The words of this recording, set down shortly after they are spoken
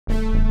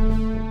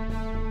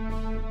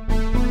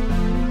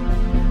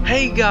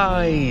Hey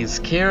guys,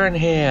 Kieran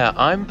here.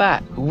 I'm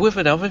back with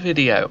another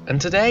video, and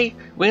today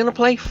we're gonna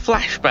play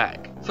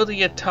Flashback for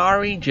the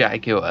Atari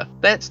Jaguar.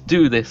 Let's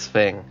do this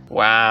thing.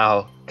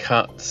 Wow,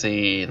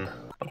 cutscene.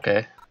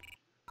 Okay.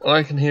 All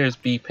I can hear is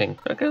beeping.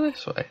 I'll go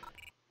this way.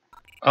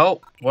 Oh,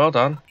 well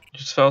done.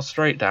 Just fell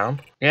straight down.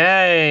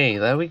 Yay,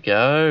 there we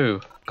go.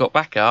 Got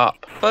back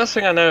up. First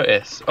thing I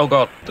noticed. Oh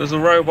god, there's a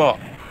robot.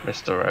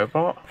 Mr.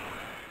 Robot?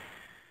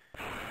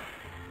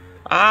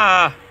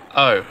 Ah!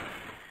 Oh.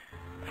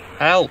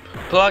 Help!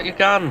 Pull out your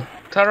gun!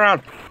 Turn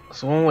around!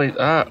 That's one way.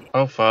 Ah!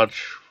 Oh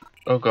fudge.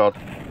 Oh god.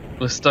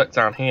 We're stuck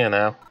down here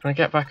now. Can I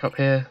get back up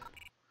here?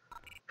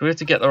 Do we have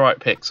to get the right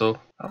pixel?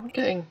 I'm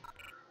getting...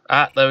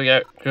 Ah! There we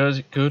go.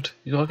 Good.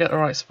 You gotta get the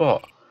right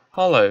spot.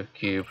 Hollow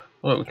cube.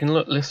 Look, we can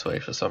look this way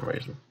for some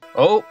reason.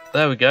 Oh!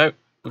 There we go.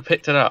 We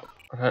picked it up.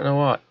 I don't know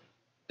why.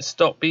 It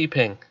stopped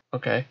beeping.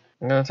 Okay.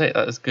 I'm gonna take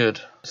that as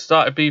good. It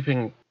started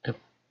beeping. It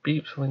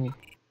beeps when you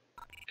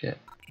get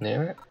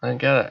near it? I don't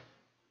get it.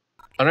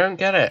 I don't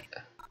get it.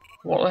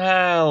 What the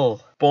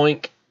hell?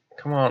 Boink.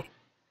 Come on.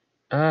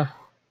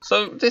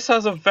 So this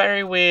has a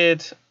very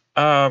weird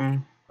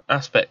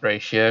aspect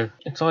ratio.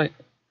 It's like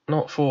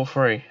not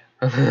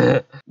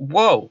 4:3.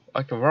 Whoa!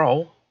 I can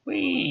roll.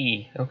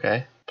 Whee!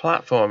 Okay.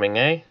 Platforming,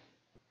 eh?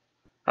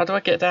 How do I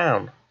get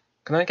down?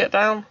 Can I get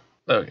down?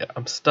 There we go.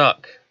 I'm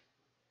stuck.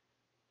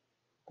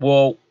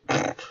 Whoa.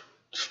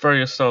 Just throw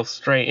yourself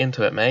straight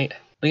into it, mate.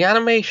 The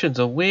animations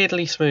are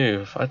weirdly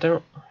smooth.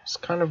 It's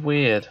kind of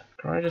weird.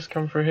 Can I just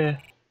come through here?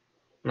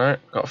 No,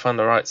 gotta find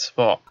the right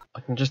spot.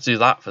 I can just do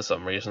that for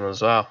some reason as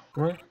well.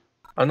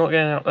 I'm not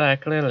getting up there,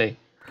 clearly.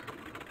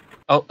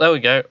 Oh, there we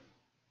go.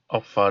 Oh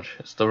fudge,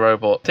 it's the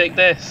robot. Take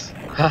this!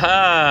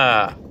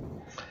 Haha!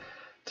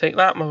 Take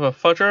that, mother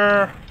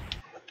fudger!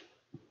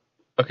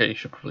 Okay, you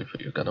should probably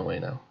put your gun away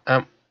now.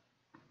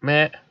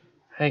 Mate.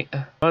 Hey,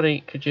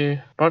 buddy, could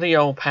you... Buddy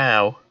old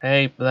pal.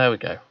 Hey, there we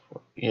go.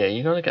 Yeah,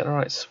 you gotta get the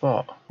right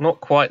spot. Not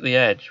quite the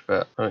edge,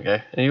 but there we go.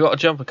 And you gotta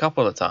jump a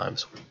couple of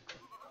times.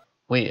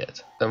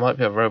 Weird. There might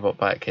be a robot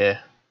back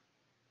here.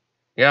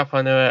 Yep,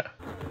 I knew it.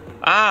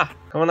 Ah!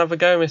 Come on, have a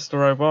go, Mr.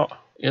 Robot.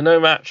 You're no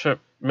match at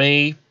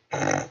me,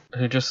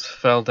 who just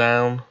fell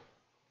down.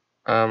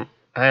 Hang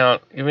on.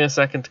 Give me a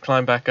second to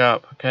climb back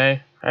up,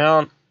 okay? Hang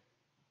on.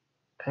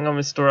 Hang on,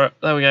 Mr.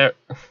 There we go.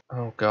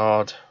 Oh,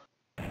 God.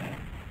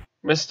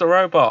 Mr.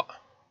 Robot.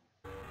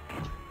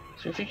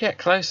 So if you get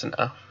close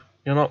enough,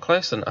 you're not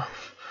close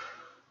enough.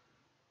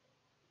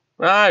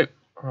 No!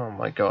 Oh,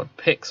 my God.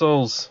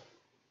 Pixels.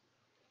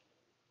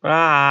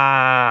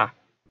 Ah!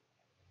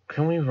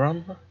 Can we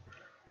run?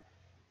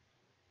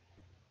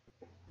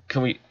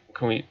 Can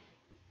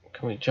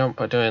we jump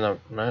by doing a...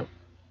 No.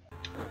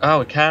 Oh,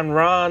 we can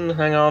run!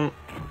 Hang on.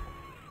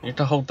 You have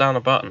to hold down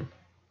a button.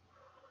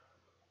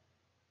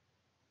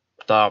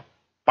 The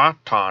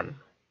button.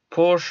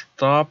 Push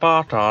the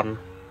button.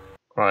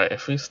 Right,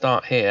 if we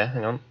start here,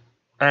 hang on.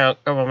 Hang on,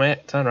 come on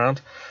mate, turn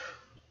around.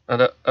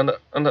 And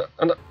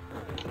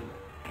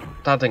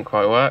that didn't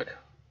quite work.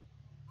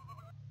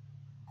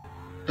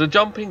 The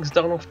jumping's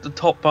done off the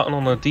top button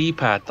on the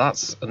D-pad.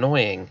 That's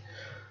annoying.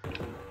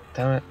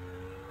 Damn it.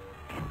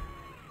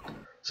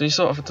 So you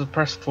sort of have to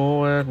press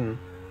forward and...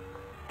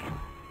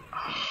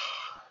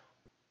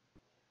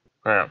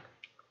 Hang on.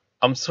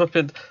 I'm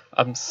slipping...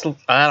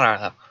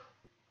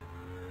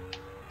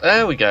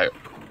 There we go.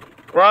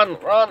 Run,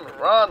 run,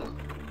 run!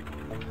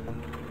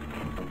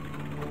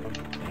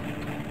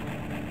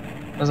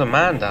 There's a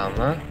man down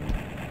there.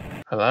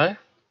 Hello?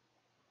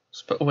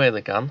 Just put away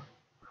the gun.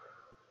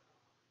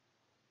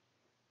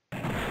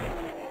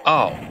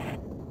 Oh.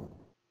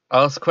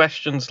 Ask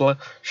questions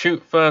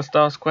shoot first,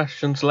 ask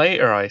questions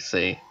later, I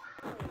see.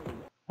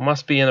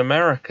 Must be in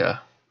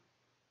America.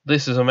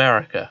 This is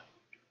America.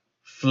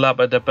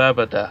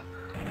 Flabba-da-babba-da.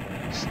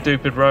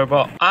 Stupid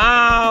robot.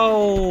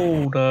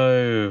 Ow!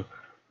 No.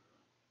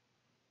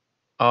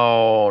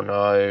 Oh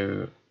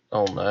no.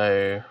 Oh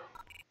no.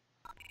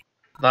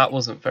 That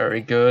wasn't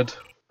very good.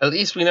 At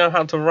least we know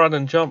how to run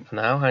and jump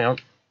now. Hang on.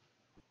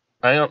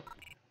 Hang on.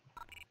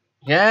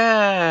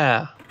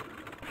 Yeah!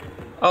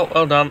 Oh,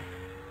 well done.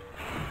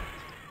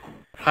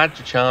 Had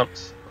your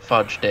chance,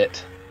 fudged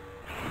it.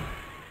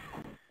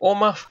 Or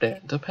muffed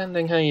it,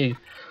 depending how you...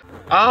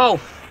 Oh!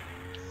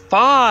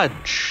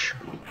 Fudge!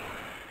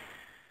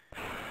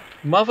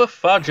 Mother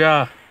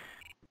fudger!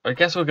 I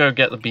guess we'll go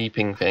get the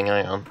beeping thing,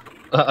 hang on.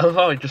 I love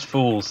how it just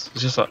falls.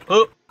 It's just like,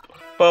 oh!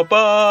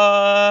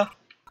 Ba-ba!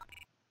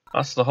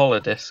 That's the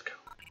hollow disc.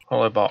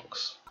 Hollow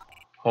box.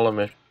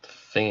 Hollow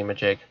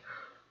thingy-majig.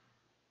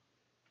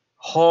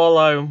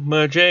 Hollow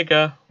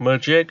majigger.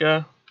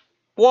 Majigger.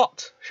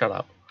 What? Shut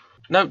up.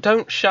 No,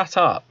 don't shut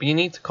up. You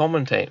need to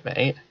commentate,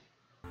 mate.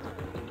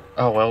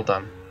 Oh, well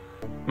done.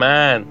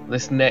 Man,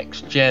 this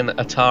next-gen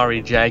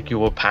Atari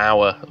Jaguar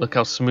power. Look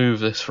how smooth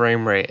this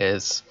frame rate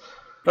is.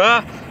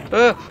 Ah!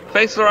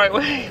 Face the right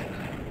way!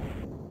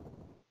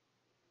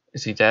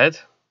 Is he dead?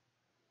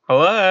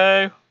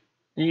 Hello?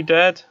 You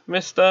dead,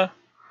 mister?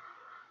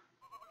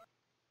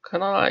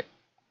 Can I...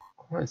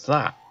 What is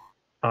that?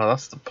 Oh,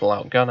 that's the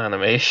pull-out gun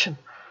animation.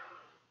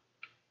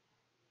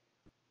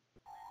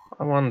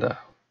 I wonder.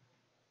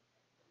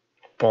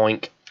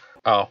 Boink.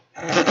 Oh.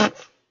 Can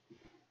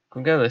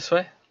we go this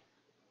way?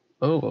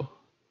 Oh.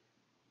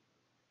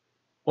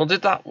 What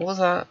was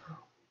that?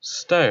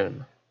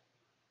 Stone.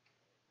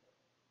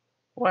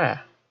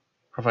 Where?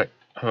 Have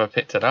I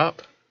picked it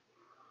up?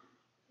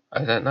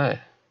 I don't know.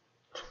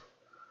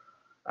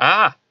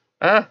 Ah!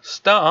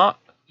 Start!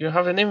 You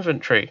have an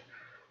inventory.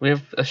 We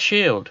have a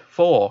shield,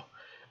 4.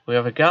 We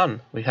have a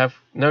gun. We have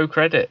no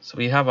credits.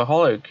 We have a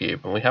hollow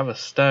cube, and we have a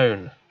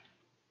stone.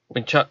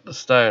 We chucked the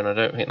stone. I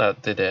don't think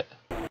that did it.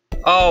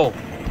 Oh!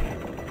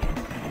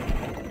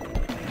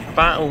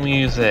 Battle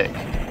music.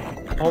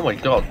 Oh my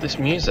god, this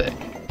music.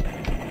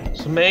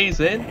 It's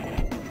amazing.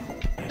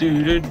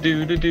 Do do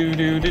do do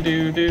do do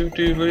do do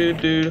do do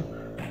do.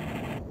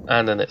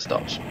 And then it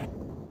stops.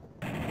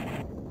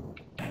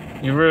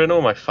 You ruin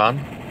all my fun.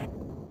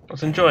 I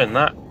was enjoying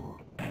that.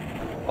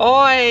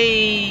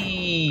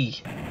 Oi!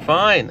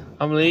 Fine,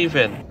 I'm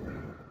leaving.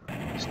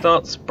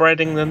 Start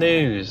spreading the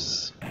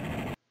news.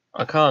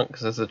 I can't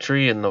because there's a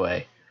tree in the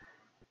way.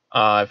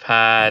 I've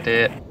had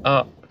it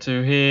up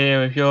to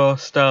here with your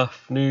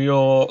stuff, New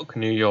York,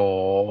 New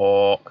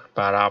York.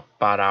 Ba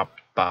ba da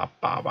ba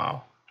ba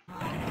ba.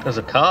 There's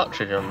a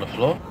cartridge on the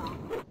floor.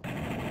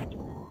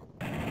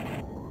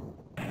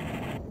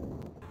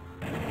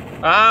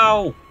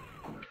 Ow!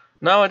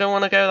 No, I don't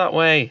want to go that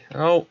way.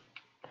 Oh,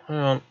 hang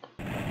on.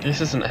 This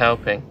isn't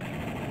helping.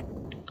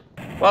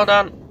 Well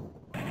done.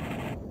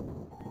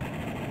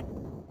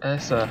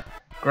 Let's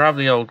grab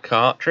the old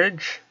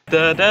cartridge.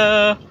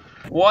 Da-da!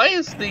 Why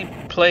is the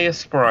player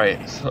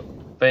sprite's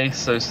face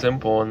so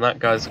simple and that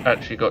guy's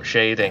actually got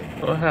shading?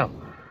 What the hell?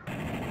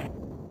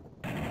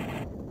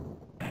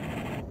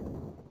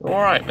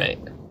 Alright, mate.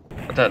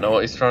 I don't know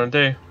what he's trying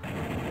to do.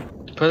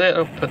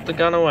 Put the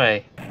gun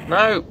away.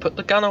 No, put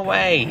the gun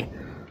away!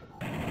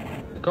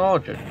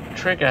 God, your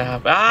trigger.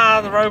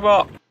 Ah, the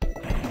robot!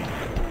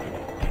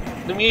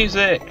 The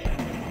music!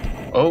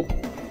 Oh,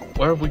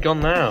 where have we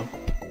gone now?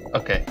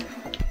 Okay,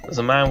 there's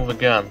a man with a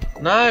gun.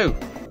 No!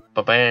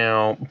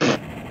 Ba-bow!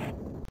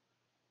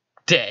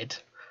 Dead!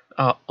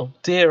 Oh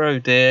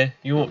dear,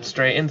 you walked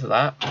straight into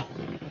that.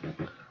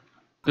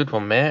 Good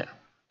one, mate.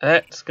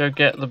 Let's go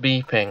get the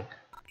beeping.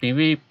 Beep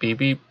beep, beep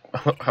beep.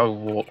 How he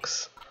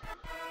walks.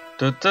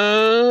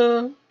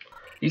 Da-da!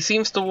 He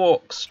seems to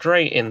walk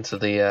straight into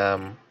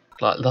the,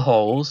 like the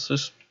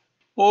holes.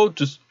 I'll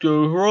just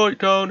go right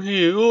down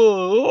here.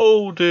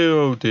 Oh dear,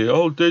 oh dear,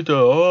 oh dear,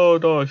 oh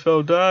no, I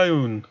fell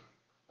down.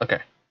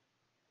 Okay.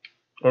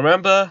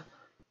 Remember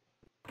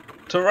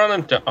to run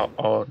and jump.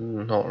 Oh,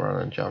 not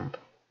run and jump.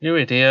 You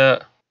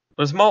idiot.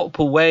 There's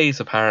multiple ways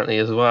apparently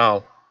as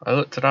well. I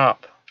looked it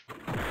up.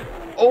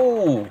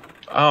 Oh!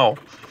 Oh,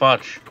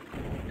 fudge.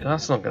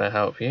 That's not going to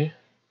help you.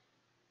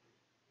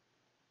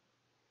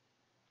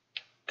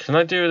 Can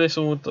I do this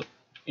all with the...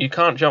 You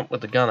can't jump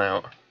with the gun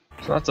out.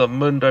 So that's a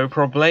mundo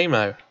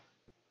problemo.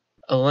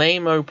 A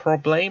lame-o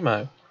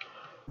problemo.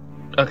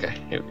 Okay,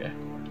 here we go.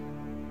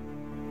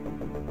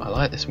 I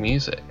like this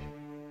music.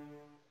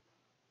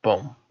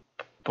 Boom.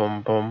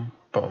 Boom, boom,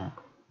 boom.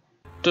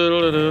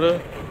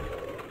 Doodle-doodle.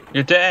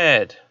 You're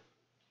dead.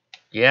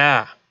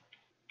 Yeah.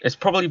 It's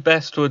probably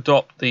best to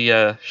adopt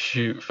the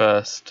shoot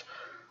first.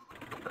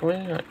 Come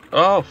here.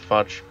 Oh,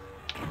 fudge.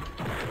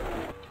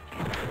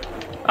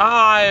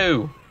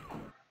 Ow!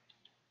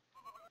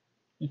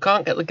 You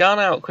can't get the gun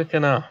out quick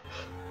enough.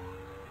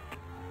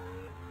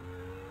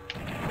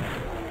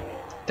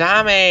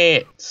 Damn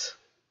it!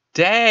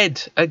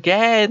 Dead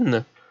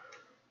again!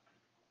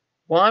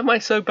 Why am I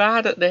so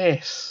bad at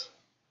this?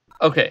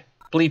 Okay,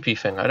 bleepy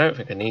thing. I don't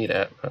think I need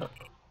it, but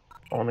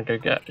I want to go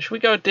get... Should we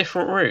go a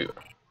different route?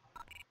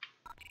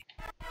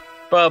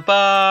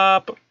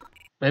 Ba-ba!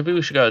 Maybe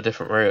we should go a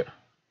different route.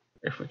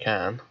 If we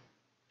can.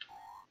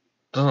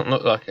 Doesn't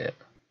look like it.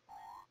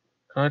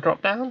 Can I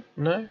drop down?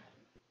 No?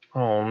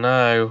 Oh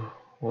no.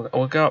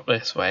 We'll go up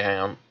this way, hang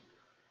on.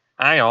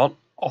 Hang on.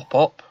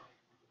 Up.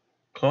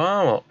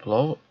 Climb up,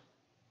 love.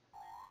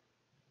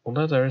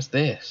 Although there is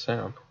this, hang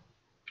on.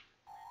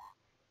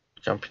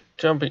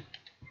 Jumping.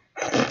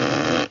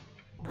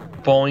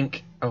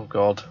 Boink. Oh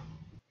god.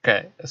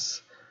 Okay,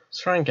 let's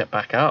try and get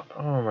back up.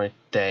 Oh my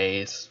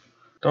days.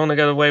 Don't want to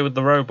get away with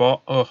the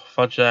robot. Oh,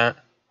 fudge that.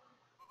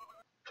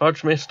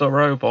 Fudge Mr.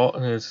 Robot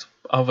and his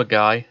other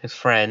guy, his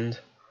friend.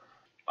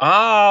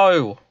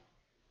 Oh!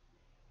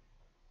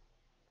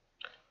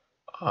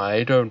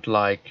 I don't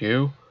like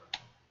you.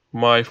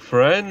 My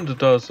friend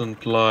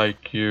doesn't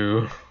like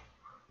you.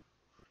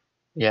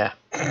 Yeah.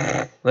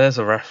 There's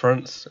a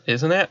reference,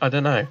 isn't it? I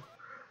don't know.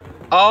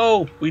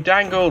 Oh! We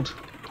dangled!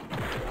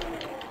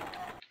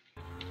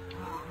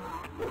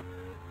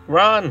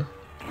 Run!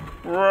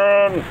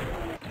 Run!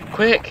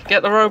 Quick!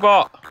 Get the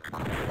robot!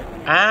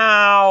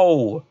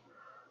 Ow!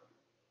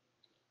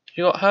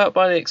 You got hurt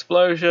by the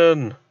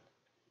explosion.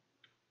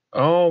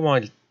 Oh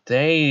my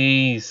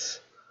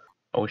days.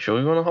 Are we sure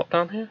we want to hop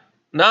down here?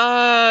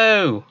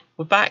 No!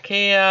 We're back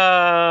here!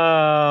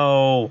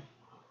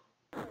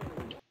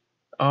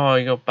 Oh,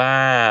 you're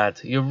bad.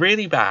 You're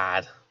really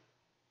bad.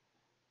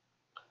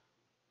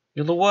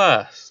 You're the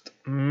worst.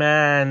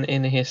 man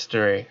in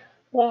history.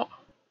 What?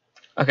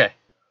 Okay.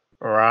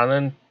 Run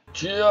and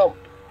jump.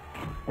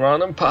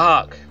 Run and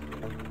park.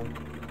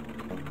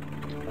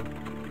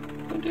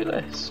 Do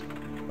this.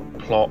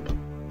 Plop.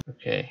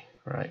 Okay.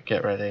 Right.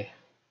 Get ready.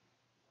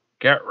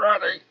 Get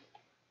ready.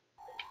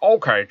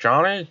 Okay,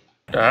 Johnny.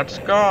 Let's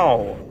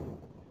go.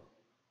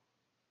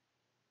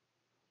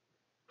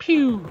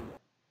 Pew.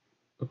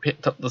 We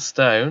picked up the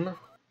stone.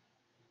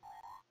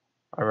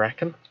 I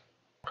reckon.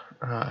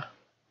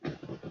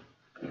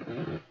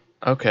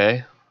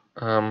 Okay.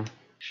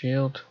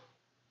 Shield.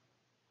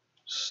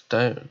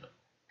 Stone.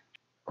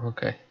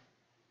 Okay.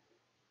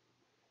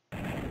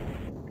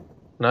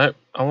 No,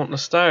 I want the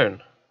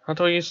stone. How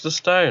do I use the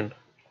stone?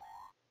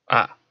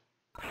 Ah.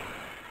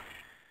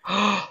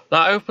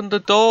 That opened the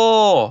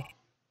door!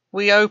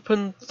 We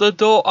opened the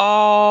door!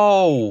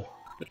 Oh!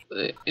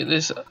 It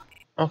is...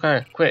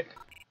 Okay, quick.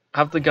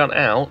 Have the gun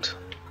out.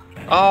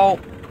 Oh!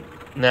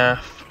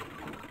 Naff.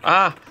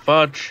 Ah,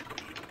 fudge.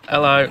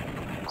 Hello.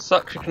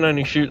 Sucks you can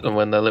only shoot them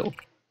when their little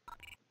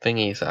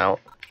thingy's out.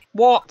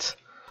 What?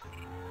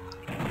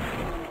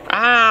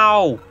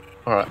 Ow!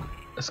 Alright,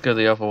 let's go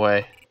the other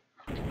way.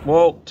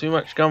 Whoa, too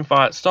much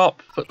gunfire.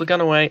 Stop! Put the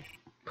gun away.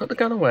 Put the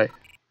gun away.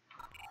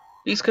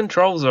 These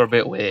controls are a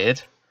bit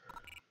weird.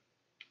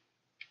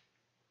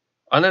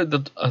 I know the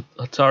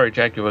Atari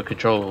Jaguar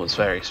controller was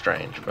very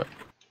strange, but...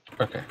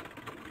 Okay.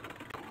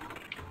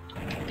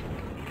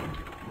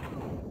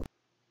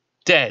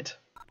 Dead!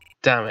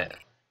 Damn it.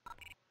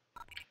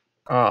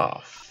 Ah,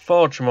 oh,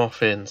 fudge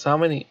muffins. How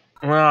many...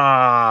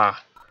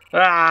 Ah!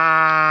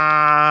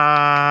 Ah!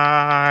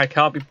 I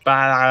can't be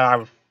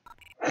bad.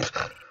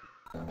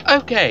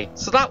 Okay,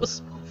 so that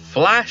was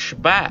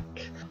Flashback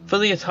for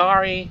the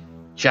Atari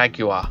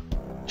Jaguar.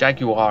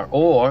 Jaguar,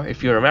 or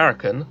if you're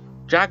American,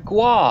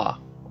 Jaguar.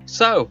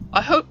 So,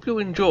 I hope you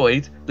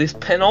enjoyed this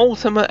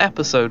penultimate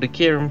episode of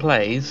Kieran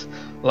Plays.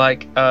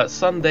 Like,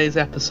 Sunday's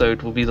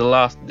episode will be the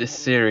last of this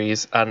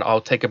series, and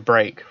I'll take a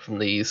break from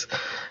these.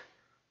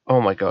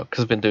 Oh my god,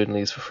 because I've been doing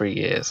these for 3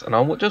 years, and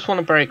I just want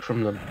a break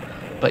from them.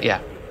 But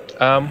yeah,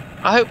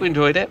 I hope you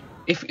enjoyed it.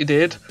 If you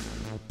did,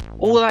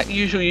 all that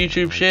usual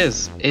YouTube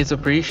shiz is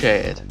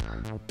appreciated.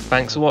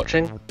 Thanks for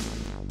watching,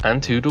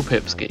 and Toodle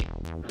Pipski.